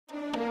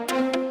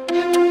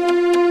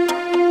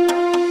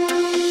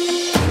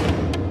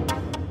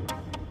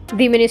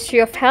The Ministry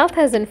of Health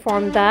has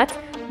informed that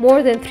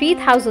more than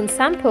 3,000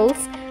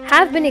 samples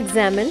have been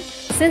examined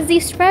since the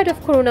spread of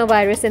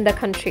coronavirus in the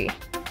country.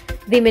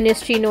 The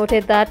ministry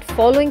noted that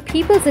following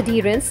people's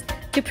adherence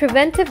to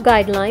preventive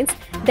guidelines,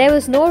 there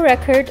was no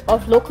record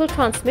of local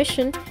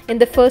transmission in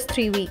the first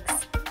 3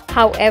 weeks.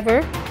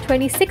 However,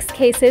 26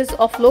 cases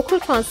of local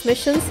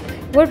transmissions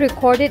were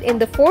recorded in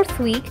the 4th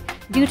week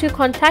due to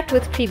contact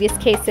with previous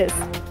cases.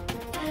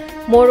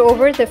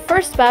 Moreover, the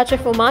first batch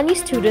of Omani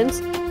students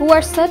who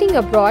are studying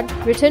abroad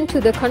returned to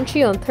the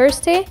country on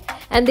Thursday,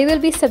 and they will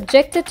be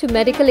subjected to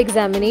medical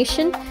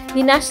examination,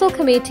 the National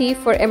Committee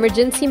for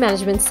Emergency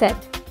Management said.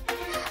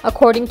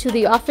 According to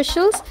the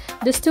officials,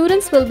 the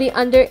students will be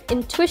under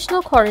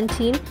intuitional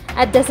quarantine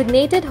at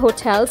designated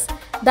hotels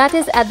that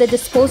is at the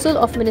disposal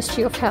of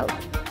Ministry of Health.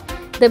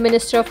 The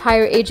Minister of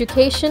Higher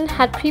Education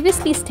had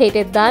previously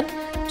stated that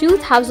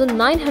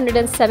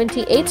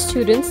 2,978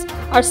 students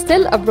are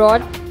still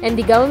abroad and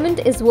the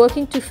government is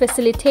working to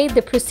facilitate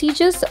the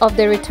procedures of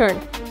their return.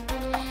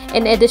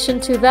 In addition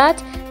to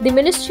that, the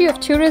Ministry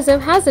of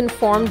Tourism has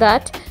informed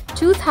that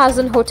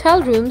 2,000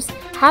 hotel rooms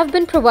have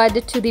been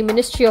provided to the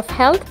Ministry of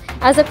Health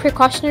as a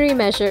precautionary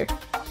measure.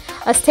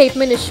 A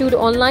statement issued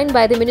online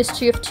by the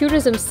Ministry of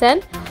Tourism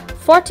said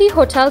 40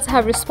 hotels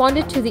have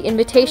responded to the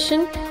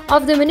invitation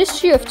of the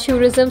Ministry of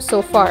Tourism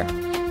so far,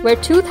 where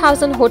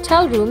 2,000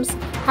 hotel rooms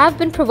have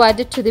been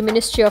provided to the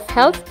Ministry of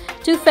Health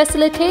to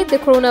facilitate the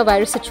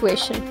coronavirus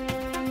situation.